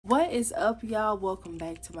What is up, y'all? Welcome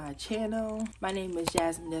back to my channel. My name is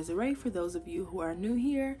Jasmine Désiree. For those of you who are new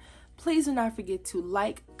here, please do not forget to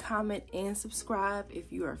like, comment, and subscribe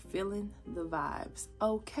if you are feeling the vibes,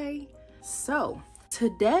 okay? So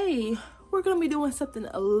today we're gonna be doing something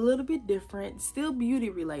a little bit different, still beauty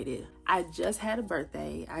related. I just had a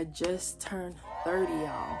birthday. I just turned 30,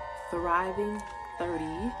 y'all. Thriving 30.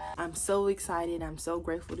 I'm so excited. I'm so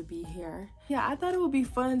grateful to be here. Yeah, I thought it would be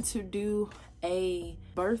fun to do a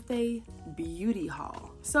birthday beauty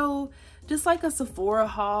haul. So just like a Sephora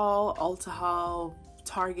haul, Ulta haul,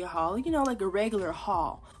 Target haul, you know, like a regular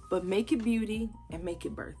haul, but make it beauty and make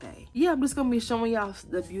it birthday. Yeah, I'm just gonna be showing y'all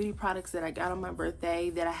the beauty products that I got on my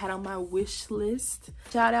birthday, that I had on my wish list.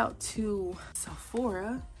 Shout out to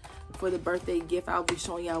Sephora for the birthday gift. I'll be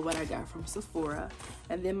showing y'all what I got from Sephora.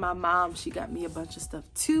 And then my mom, she got me a bunch of stuff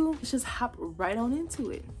too. Let's just hop right on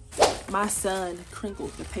into it. My son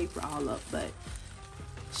crinkled the paper all up, but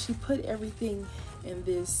she put everything in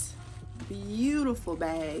this beautiful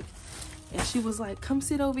bag. And she was like, come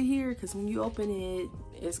sit over here, because when you open it,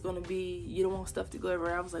 it's gonna be, you don't want stuff to go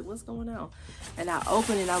everywhere. I was like, what's going on? And I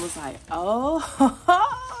opened it and I was like,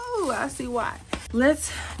 oh, I see why.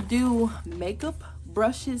 Let's do makeup,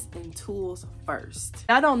 brushes, and tools first.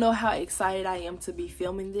 I don't know how excited I am to be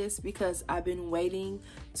filming this because I've been waiting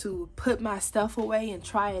to put my stuff away and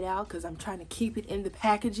try it out because I'm trying to keep it in the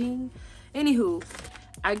packaging. Anywho,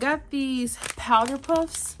 I got these powder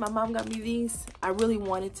puffs. My mom got me these. I really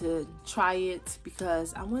wanted to try it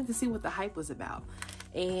because I wanted to see what the hype was about.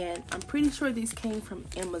 And I'm pretty sure these came from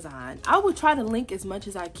Amazon. I will try to link as much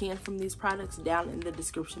as I can from these products down in the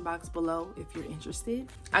description box below if you're interested.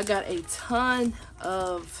 I got a ton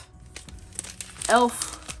of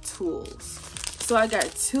E.L.F tools. So I got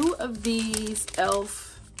 2 of these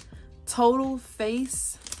E.L.F total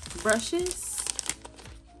face brushes.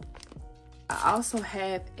 I also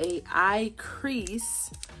have a eye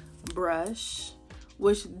crease brush,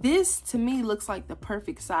 which this to me looks like the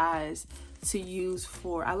perfect size to use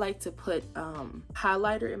for, I like to put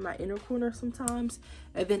highlighter in my inner corner sometimes,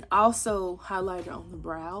 and then also highlighter on the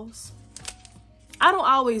brows. I don't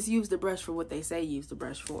always use the brush for what they say use the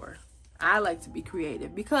brush for. I like to be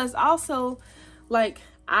creative because also like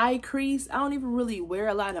eye crease, I don't even really wear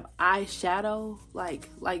a lot of eyeshadow like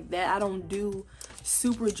that. I don't do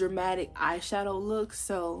super dramatic eyeshadow looks,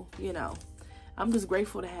 so you know, I'm just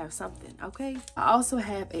grateful to have something, okay? I also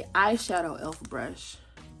have a eyeshadow E.L.F brush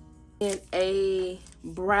and a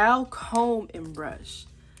brow comb and brush.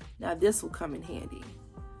 Now this will come in handy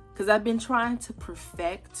because I've been trying to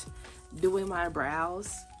perfect doing my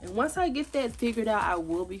brows, and once I get that figured out, I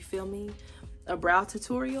will be filming a brow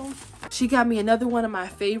tutorial. She got me another one of my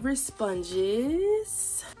favorite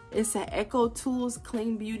sponges. It's an Echo Tools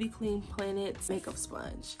Clean Beauty Clean Planet makeup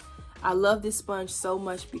sponge. I love this sponge so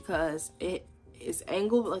much because it is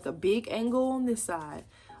angled like a big angle on this side,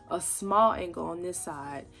 a small angle on this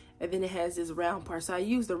side, and then it has this round part. So I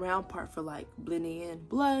use the round part for like blending in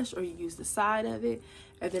blush, or you use the side of it,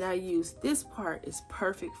 and then I use this part is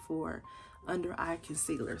perfect for under eye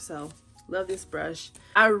concealer. So love this brush.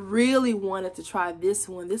 I really wanted to try this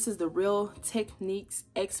one. This is the Real Techniques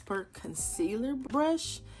Expert Concealer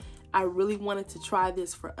Brush. I really wanted to try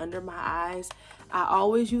this for under my eyes. I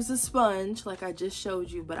always use a sponge like I just showed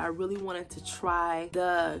you, but I really wanted to try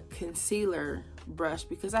the concealer brush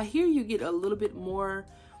because I hear you get a little bit more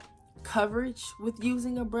coverage with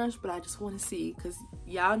using a brush, but I just want to see because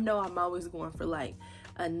y'all know I'm always going for like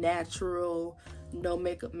a natural, no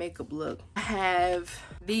makeup look. I have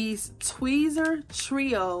these tweezer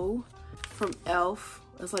trio from E.L.F.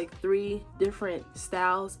 It's like 3 different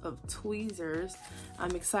styles of tweezers.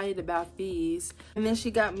 I'm excited about these. And then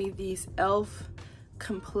she got me these E.L.F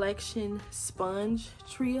complexion sponge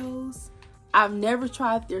trios. I've never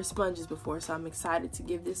tried their sponges before, so I'm excited to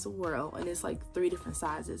give this a whirl. And it's like 3 different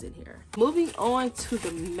sizes in here. Moving on to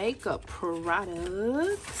the makeup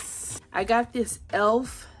products. I got this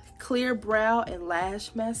E.L.F clear brow and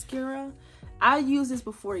lash mascara. I used this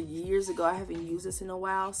before years ago. I haven't used this in a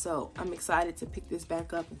while, so I'm excited to pick this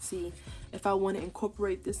back up and see if I want to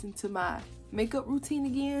incorporate this into my makeup routine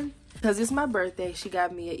again. Because it's my birthday, she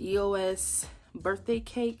got me an EOS birthday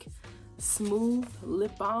cake smooth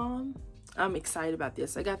lip balm. I'm excited about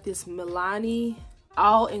this. I got this Milani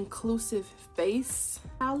all-inclusive face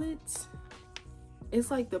palette. It's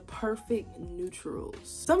like the perfect neutrals.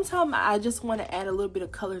 Sometimes I just want to add a little bit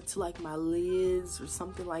of color to like my lids or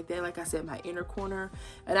something like that. Like I said, my inner corner.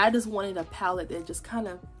 And I just wanted a palette that just kind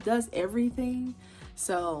of does everything.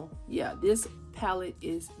 So yeah, this palette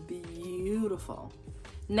is beautiful.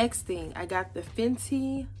 Next thing, I got the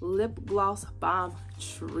Fenty Lip Gloss Balm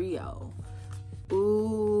Trio.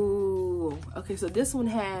 Ooh, Okay, so this one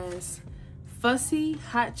has Fussy,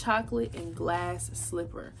 Hot Chocolate, and Glass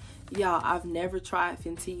Slipper. Y'all, I've never tried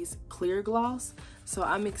Fenty's clear gloss, so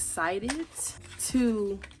I'm excited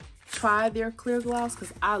to try their clear gloss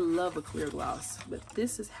because I love a clear gloss. But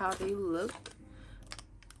this is how they look.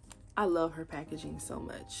 I love her packaging so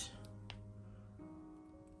much.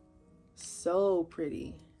 So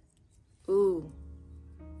pretty. Ooh.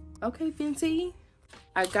 Okay, Fenty.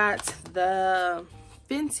 I got the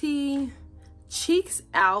Fenty Cheeks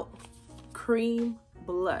Out Cream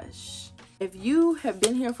Blush. If you have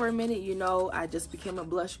been here for a minute, you know I just became a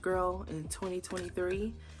blush girl in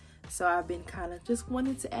 2023. So I've been kind of just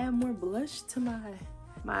wanting to add more blush to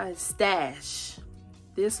my stash.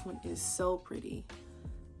 This one is so pretty.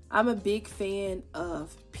 I'm a big fan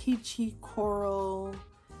of peachy coral,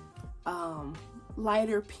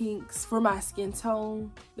 lighter pinks for my skin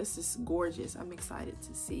tone. This is gorgeous. I'm excited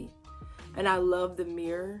to see. And I love the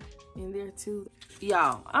mirror in there too.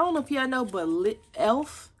 Y'all, I don't know if y'all know, but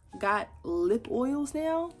E.L.F got lip oils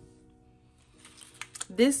now.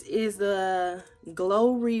 This is the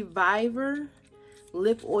Glow Reviver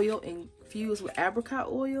lip oil infused with apricot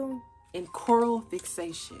oil and coral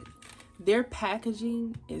fixation. Their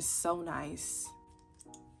packaging is so nice.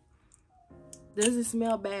 Doesn't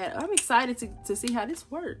smell bad. I'm excited to see how this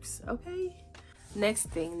works, okay? Next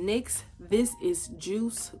thing, NYX, this is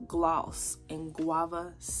Juice Gloss and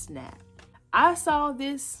Guava Snap. I saw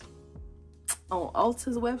this on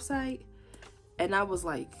Ulta's website and I was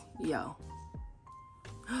like, yo.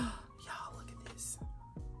 Y'all, look at this.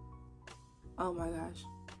 Oh my gosh.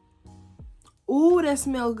 Ooh, that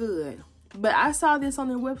smells good. But I saw this on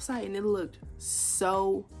their website and it looked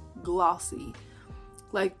so glossy.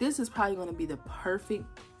 Like, this is probably going to be the perfect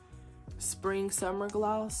spring summer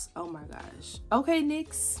gloss. Oh my gosh. Okay,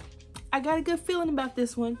 NYX, I got a good feeling about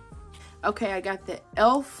this one. Okay, I got the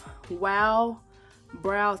E.L.F. Wow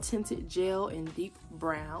Brow Tinted Gel in Deep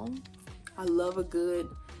Brown. I love a good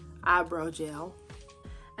eyebrow gel.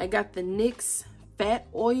 I got the NYX Fat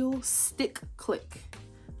Oil Stick Click.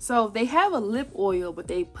 So they have a lip oil, but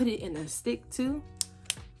they put it in a stick too.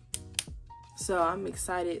 So I'm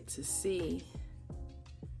excited to see.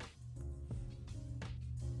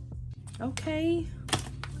 Okay,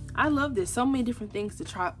 I love this. So many different things to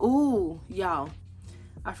try. Ooh, y'all,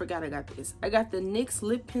 I forgot I got this. I got the NYX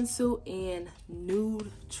Lip Pencil in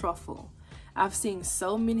Nude Truffle. I've seen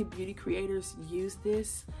so many beauty creators use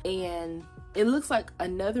this, and it looks like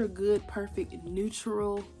another good, perfect,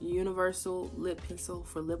 neutral, universal lip pencil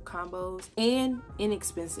for lip combos, and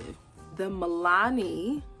inexpensive. The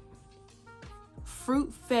Milani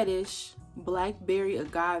Fruit Fetish Blackberry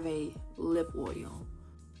Agave Lip Oil.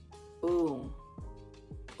 Ooh.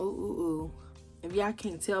 Ooh, ooh, ooh. If y'all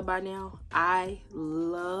can't tell by now, I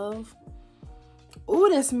love... Ooh,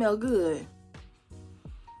 that smell good.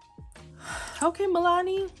 Okay,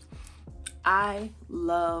 Milani. I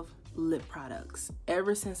love lip products.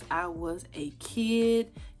 Ever since I was a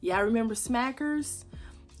kid. Y'all remember Smackers?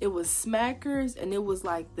 It was Smackers, and it was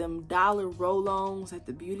like them dollar roll-ons at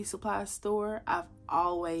the beauty supply store. I've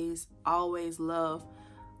always loved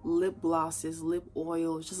lip glosses, lip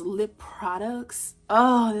oils, just lip products.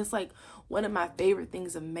 Oh, that's like one of my favorite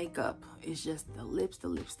things of makeup. Is just the lips, the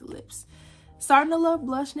lips, the lips. Starting to love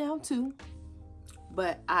blush now too.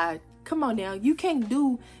 But come on now, you can't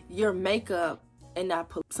do your makeup and not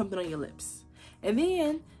put something on your lips. And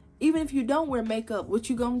then, even if you don't wear makeup, what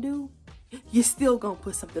you gonna do? You're still gonna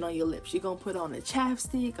put something on your lips. You're gonna put on a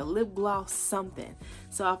chapstick, a lip gloss, something.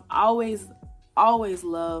 So I've always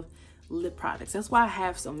loved lip products. That's why I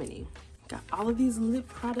have so many. Got all of these lip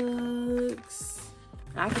products.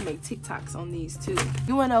 I can make TikToks on these too.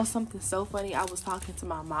 You wanna know something so funny? I was talking to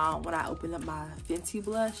my mom when I opened up my Fenty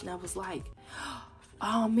blush, and I was like,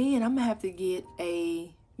 oh man, I'm gonna have to get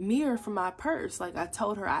a mirror for my purse. Like, I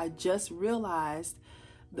told her I just realized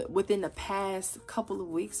that within the past couple of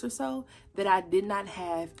weeks or so that I did not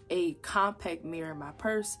have a compact mirror in my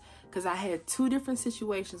purse, because I had two different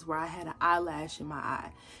situations where I had an eyelash in my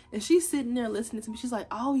eye. And she's sitting there listening to me. She's like,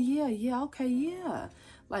 oh yeah, okay, yeah.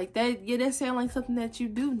 Like that, yeah, that sounds like something that you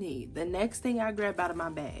do need. The next thing I grabbed out of my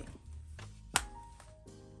bag,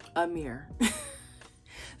 a mirror.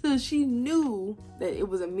 So she knew that it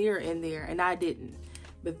was a mirror in there and I didn't.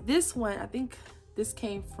 But this one, I think this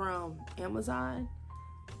came from Amazon.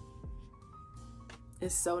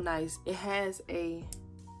 It's so nice. It has a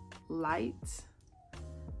light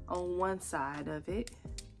on one side of it.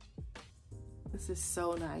 This is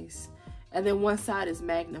so nice. And then one side is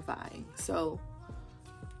magnifying. So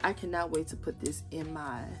I cannot wait to put this in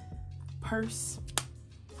my purse.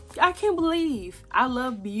 I can't believe I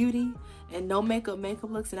love beauty and no makeup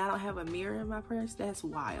looks, and I don't have a mirror in my purse. That's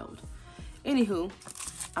wild. Anywho,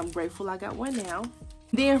 I'm grateful I got one now.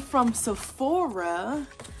 Then from Sephora,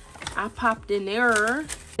 I popped in there.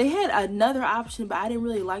 They had another option, but I didn't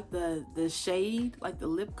really like the shade, like the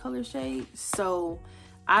lip color shade. So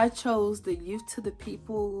I chose the Youth to the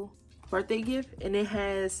People birthday gift, and it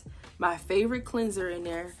has my favorite cleanser in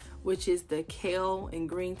there, which is the kale and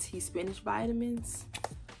green tea spinach vitamins.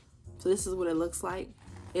 So this is what it looks like.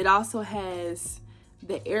 It also has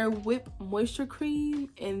the Air Whip moisture cream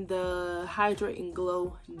and the Hydrate and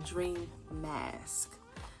Glow Dream Mask.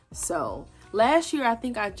 So last year I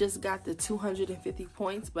think I just got the 250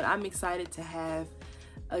 points, but I'm excited to have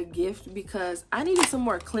a gift because I needed some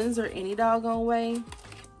more cleanser any doggone way.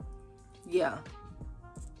 Yeah,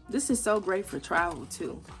 this is so great for travel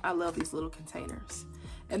too. I love these little containers.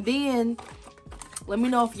 And then let me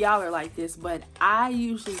know if y'all are like this, but I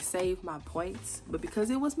usually save my points, but because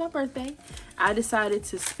it was my birthday, I decided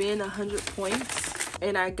to spend 100 points,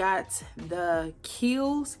 and I got the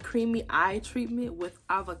Kiehl's Creamy Eye Treatment with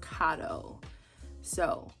avocado.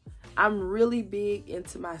 So I'm really big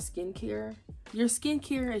into my skincare. Your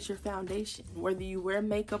skincare is your foundation, whether you wear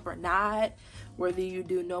makeup or not, whether you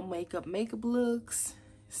do no makeup looks.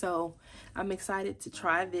 So I'm excited to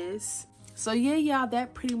try this. So yeah, y'all,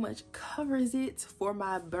 that pretty much covers it for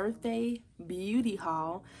my birthday beauty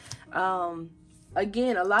haul.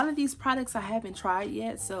 Again, a lot of these products I haven't tried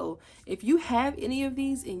yet, so if you have any of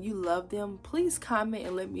these and you love them, please comment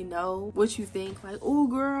and let me know what you think. Like, oh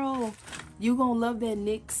girl, you gonna love that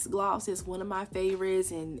NYX gloss. It's one of my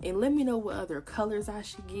favorites. And let me know what other colors I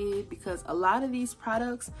should get, because a lot of these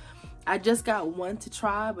products, I just got one to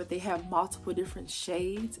try, but they have multiple different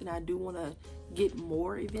shades, and I do want to get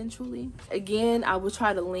more eventually. Again, I will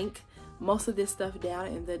try to link most of this stuff down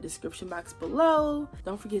in the description box below.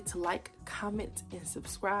 Don't forget to like, comment, and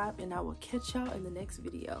subscribe, and I will catch y'all in the next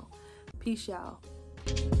video. Peace, y'all.